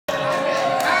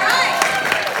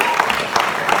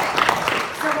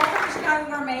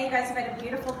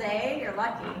beautiful day. You're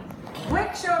lucky.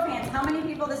 Quick show of hands. How many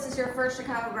people, this is your first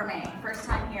Chicago Gourmet? First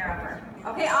time here ever?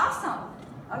 Okay, awesome.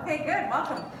 Okay, good.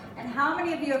 Welcome. And how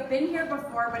many of you have been here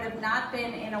before but have not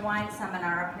been in a wine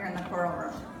seminar up here in the Coral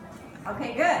Room?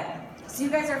 Okay, good. So you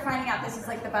guys are finding out this is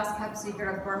like the best kept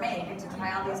secret of Gourmet. You get to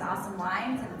try all these awesome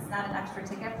wines, and it's not an extra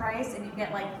ticket price, and you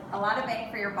get like a lot of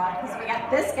bang for your buck because we got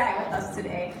this guy with us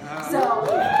today. So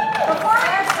before I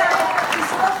get started,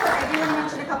 just real quick, I do want to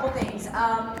mention a couple things.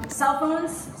 Cell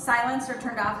phones, silenced or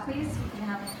turned off, please. You can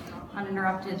have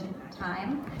uninterrupted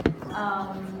time.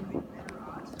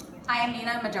 I am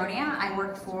Nina Madonia. I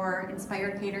work for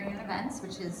Inspired Catering and Events,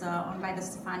 which is owned by the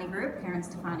Stefani Group, Karen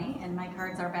Stefani, and my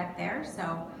cards are back there,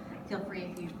 so feel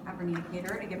free if you ever need a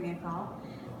caterer to give me a call.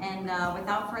 And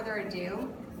without further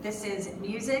ado, this is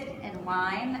music and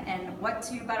wine, and what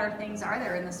two better things are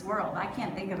there in this world? I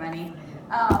can't think of any.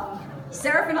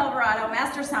 Serafin Alvarado,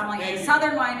 Master Sommelier,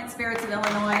 Southern Wine and Spirits of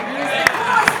Illinois. He is the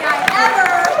coolest guy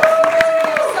ever. You guys are going to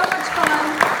have so much fun.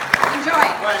 Enjoy.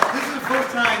 Right, this is the first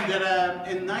time that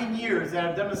in 9 years that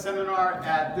I've done a seminar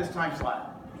at this time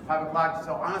slot, 5 o'clock.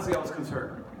 So honestly, I was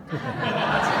concerned.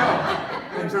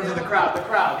 In terms of the crowd,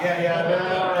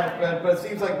 yeah, but it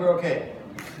seems like we're okay.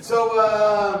 So,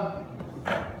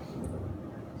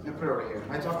 let me put it over here.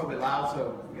 I talk a little bit loud,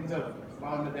 so you can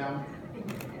volume it down.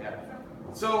 Yeah.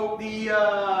 So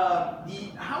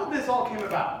how this all came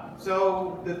about.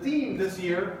 So the theme this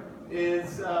year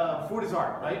is food is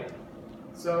art, right?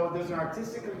 So there's an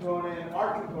artistic component, an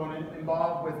art component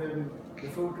involved within the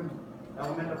food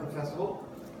element of the festival.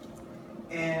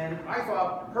 And I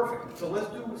thought, perfect. So let's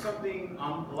do something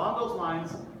along those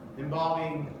lines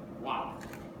involving wine.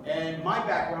 And my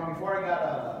background, before I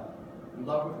got in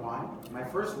love with wine, my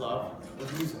first love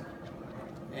was music.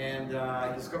 And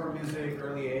I discovered music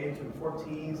early age, at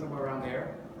 14, somewhere around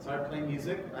there. Started playing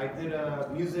music. I did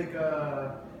I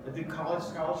did college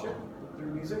scholarship with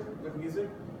music,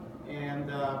 and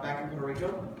back in Puerto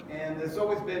Rico. And it's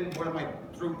always been one of my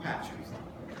true passions.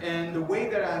 And the way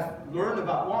that I've learned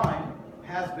about wine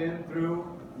has been through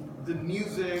the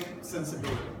music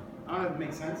sensibility. I don't know if it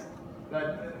makes sense,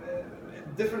 but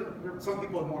some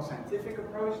people have a more scientific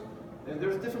approach, and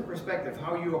there's a different perspective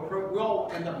how you approach. We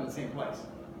all end up in the same place,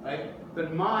 right?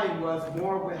 But mine was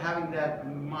more with having that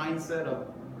mindset of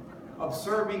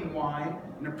observing wine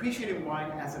and appreciating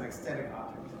wine as an aesthetic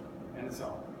object in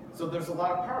itself. So there's a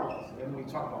lot of parallels, and we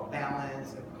talk about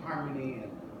balance and harmony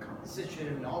and composition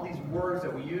and all these words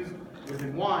that we use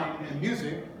within wine and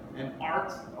music and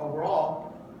art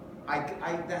overall.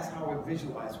 That's how I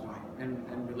visualize wine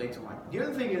and relate to wine. The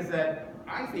other thing is that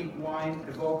I think wine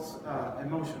evokes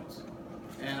emotions.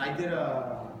 And I did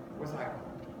what's that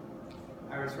called?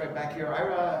 I was right back here.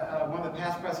 I one of the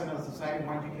past president of the Society of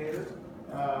Wine Educators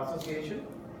Association,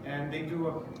 and they do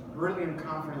a brilliant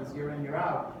conference year in, year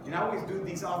out. And I always do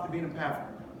these off the beaten path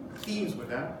themes with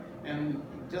them. And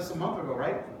just a month ago,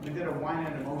 right, we did a wine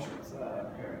and emotions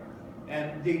pairing.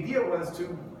 And the idea was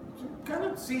to kind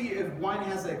of see if wine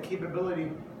has a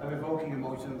capability of evoking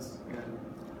emotions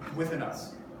within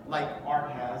us, like art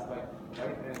has,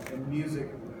 and music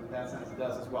in that sense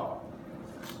does as well.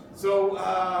 So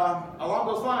along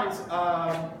those lines,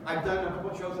 I've done a couple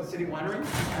of shows at City Winery.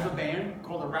 I have a band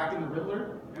called the Rack and the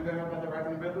Riddler. Anybody know about the Rack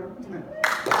and the Riddler?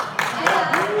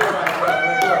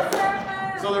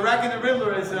 So the Rack and the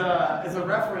Riddler is a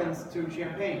reference to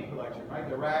champagne collection, right?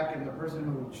 The rack and the person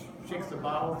who shakes the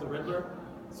bottles, the Riddler.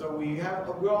 So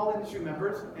we're all industry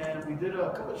members, and we did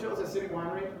a couple of shows at City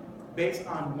Winery based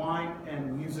on wine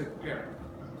and music pairing,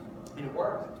 and it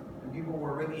worked. And people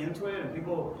were really into it, and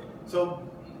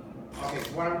okay,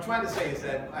 what I'm trying to say is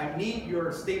that I need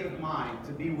your state of mind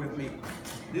to be with me.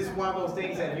 This is one of those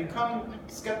things that you come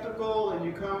skeptical and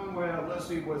you come, well, let's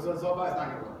see what's all about, it's not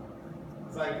gonna work.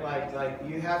 It's like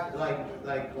you have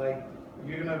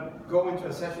you're gonna go into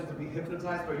a session to be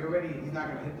hypnotized, but he's not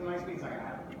gonna hypnotize me, it's not gonna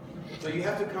happen. So you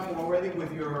have to come already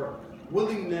with your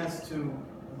willingness to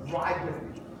ride with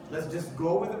me. Let's just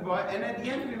go with it, and at the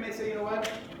end you may say, you know what?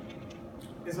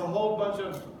 It's a whole bunch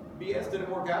of BS didn't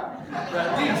work out, but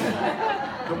at least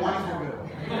the wines were good.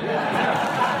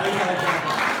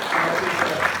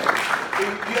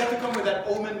 You have to come with that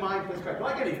open mind perspective,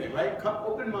 like anything, right? Come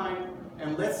open mind,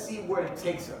 and let's see where it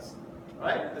takes us,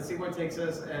 right? Let's see where it takes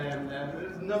us, and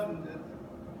there's nothing,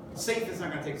 safe is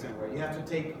not going to take us anywhere. You have to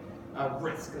take a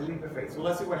risk, a leap of faith. So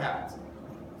let's see what happens.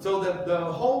 So the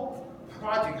whole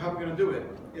project, how we're going to do it,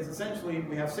 is essentially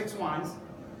we have 6 wines,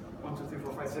 1, 2, 3,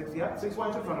 4, 5, 6, yeah, 6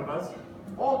 wines in front of us,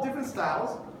 all different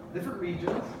styles, different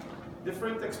regions,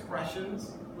 different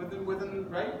expressions within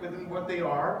what they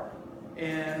are,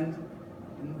 and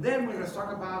then we're going to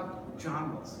talk about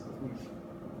genres of music,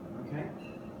 okay?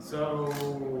 So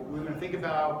we're going to think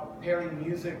about pairing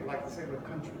music, like I said, with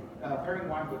country, pairing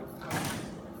wine with country.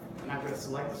 And I'm going to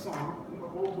select a song.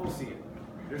 We'll see it.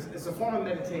 It's a form of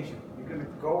meditation. You're going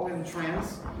to go in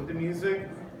trance with the music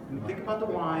and think about the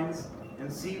wines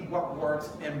and see what works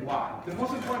and why. The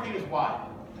most important thing is why.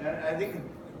 And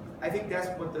I think that's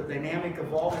what the dynamic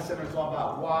of all this center is all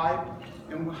about. Why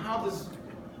and how does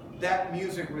that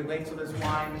music relate to this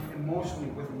wine emotionally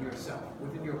within yourself,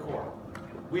 within your core.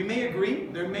 We may agree,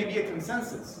 there may be a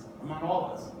consensus among all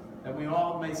of us, that we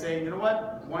all may say, you know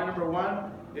what, wine number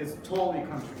one is totally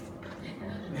country.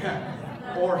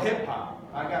 Or hip hop.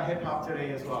 I got hip hop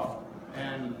today as well.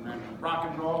 And rock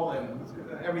and roll, and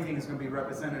everything is going to be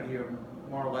represented here,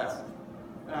 more or less.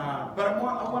 But I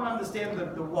want to understand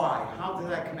the why. How does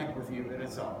that connect with you in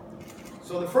itself?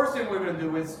 So the first thing we're going to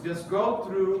do is just go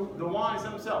through the wines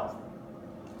themselves,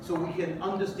 so we can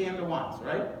understand the wines,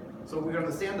 right? So we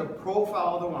understand the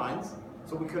profile of the wines,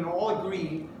 so we can all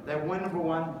agree that wine number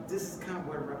one, this is kind of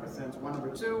what it represents. Wine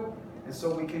number two, and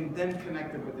so we can then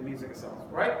connect it with the music itself,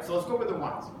 right? So let's go with the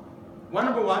wines. Wine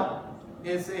number one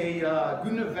is a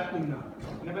Gourmet.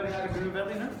 Anybody had a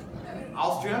Gourmet?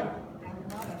 Austria?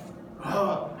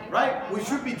 Right? We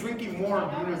should be drinking more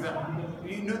Gourmet.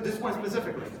 You know this one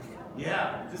specifically.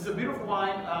 Yeah, this is a beautiful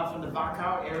wine from the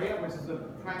Wachau area, which is the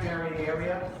primary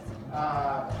area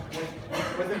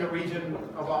within the region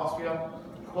of Austria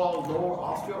called Lower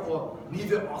Austria or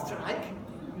Niederösterreich.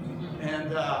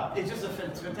 And it's just a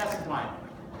fantastic wine.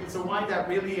 It's a wine that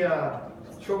really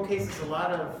showcases a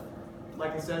lot of,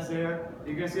 like it says there,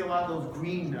 you're going to see a lot of those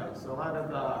green notes, a lot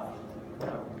of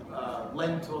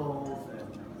lentils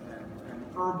and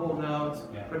herbal notes,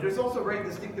 but there's also a very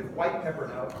distinctive white pepper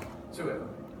note to it,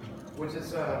 which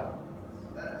is a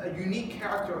unique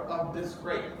character of this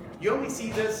grape. You only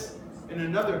see this in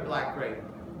another black grape,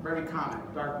 very common,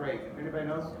 dark grape. Anybody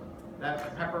knows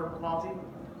that pepper quality?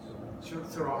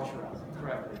 Syrah,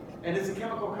 correctly. And it's a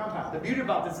chemical compound. The beauty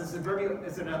about this is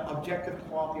it's an objective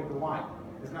quality of the wine.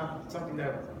 It's not something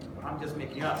that I'm just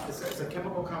making up. It's a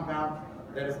chemical compound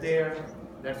that is there,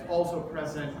 that's also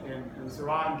present in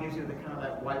Syrah and gives you the kind of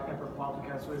that white pepper quality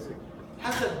characteristic.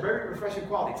 Has that very refreshing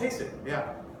quality. Taste it,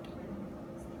 yeah.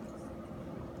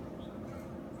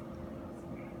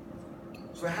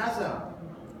 So it has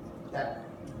that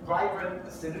vibrant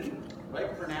acidity,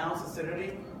 right? Pronounced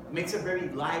acidity. Makes it very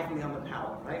lively on the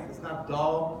palate, right? It's not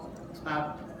dull. It's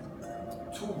not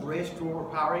too rich, too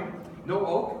overpowering. No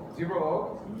oak, zero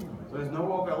oak. So there's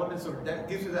no oak elements. So that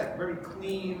gives you that very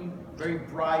clean, very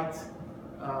bright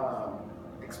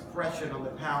expression on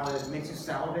the palate. It makes you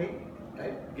salivate,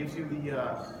 right? It gives you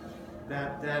the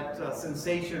that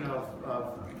sensation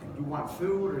of you want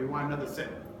food or you want another sip.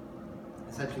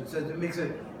 Essentially, so it makes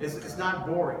it. It's not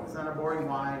boring. It's not a boring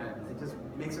wine, and it just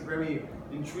makes it very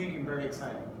intriguing, very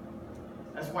exciting.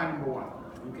 That's wine number one.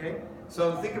 Okay.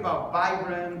 So think about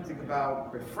vibrant. Think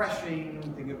about refreshing.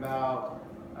 Think about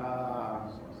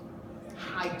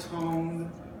high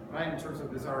tone, right? In terms of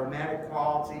this aromatic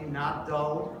quality, not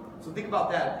dull. So think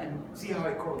about that and see how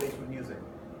it correlates with music.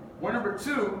 Wine number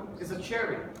two is a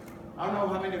cherry. I don't know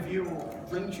how many of you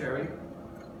drink cherry.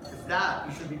 If not,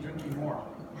 you should be drinking more.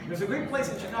 There's a great place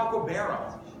in Chicago,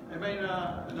 Barrow. Anybody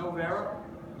know Barrow?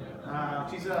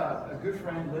 She's a good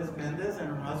friend, Liz Mendez, and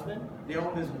her husband. They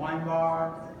own this wine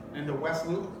bar in the West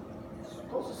Loop,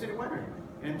 close to City Winery.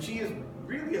 And she has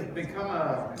become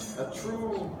a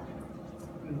true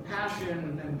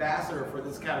passion ambassador for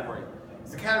this category.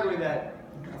 It's a category that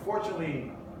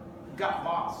unfortunately got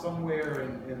lost somewhere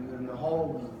in the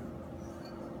whole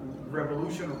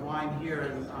revolution of wine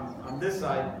here on this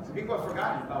side. So people have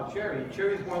forgotten about cherry.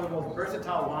 Cherry is one of the most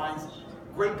versatile wines,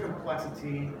 great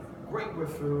complexity, great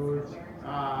with food.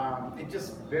 It's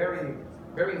just very,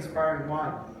 very inspiring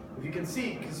wine. If you can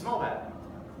see, you can smell that.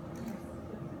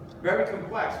 Very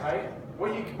complex, right?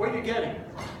 What are you getting?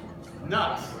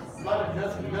 Nuts, a lot of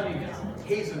nuttiness,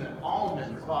 hazelnut,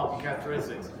 almond quality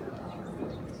characteristics.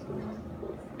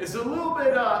 It's a little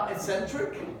bit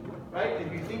eccentric, right?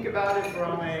 If you think about it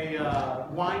from a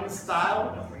wine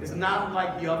style, it's not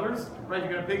like the others, right?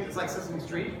 You're gonna pick, it's like Sesame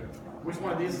Street. Which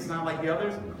one of these is not like the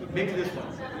others? Maybe this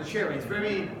one, the cherry. It's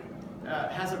very,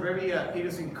 has a very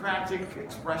idiosyncratic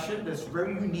expression that's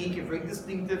very unique and very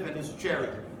distinctive, and it's cherry.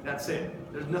 That's it.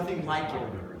 There's nothing like it.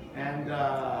 And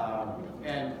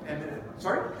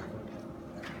sorry?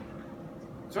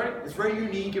 Sorry? It's very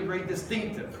unique and very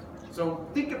distinctive. So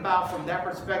think about from that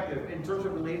perspective in terms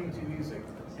of relating to music.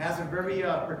 It has a very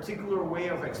particular way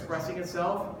of expressing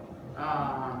itself.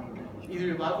 Either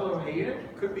you love it or hate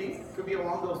it. Could be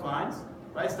along those lines.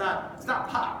 Right? It's not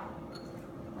pop.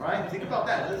 All right? Think about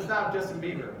that. This is not Justin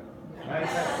Bieber. right?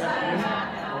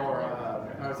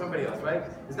 Or somebody else, right?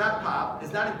 It's not pop.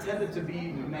 It's not intended to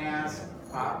be mass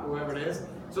pop, whoever it is.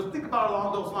 So think about it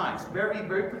along those lines. Very,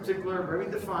 very particular, very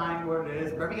defined what it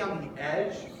is, very on the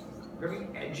edge, very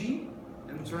edgy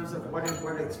in terms of what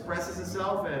it expresses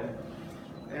itself.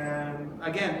 And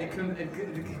again, it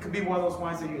could be one of those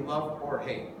wines that you love or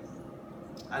hate.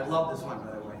 I love this one,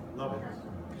 by the way. Love it.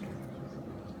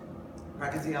 I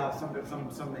can see how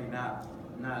some may not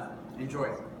enjoy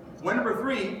it. Wine number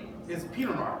 3 is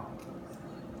Pinot Noir.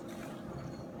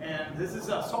 And this is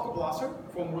a Glazer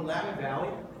from Willamette Valley,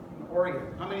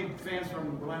 Oregon. How many fans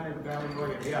from Willamette Valley,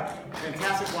 Oregon? Yeah,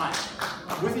 fantastic wine.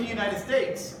 Within the United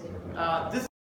States, this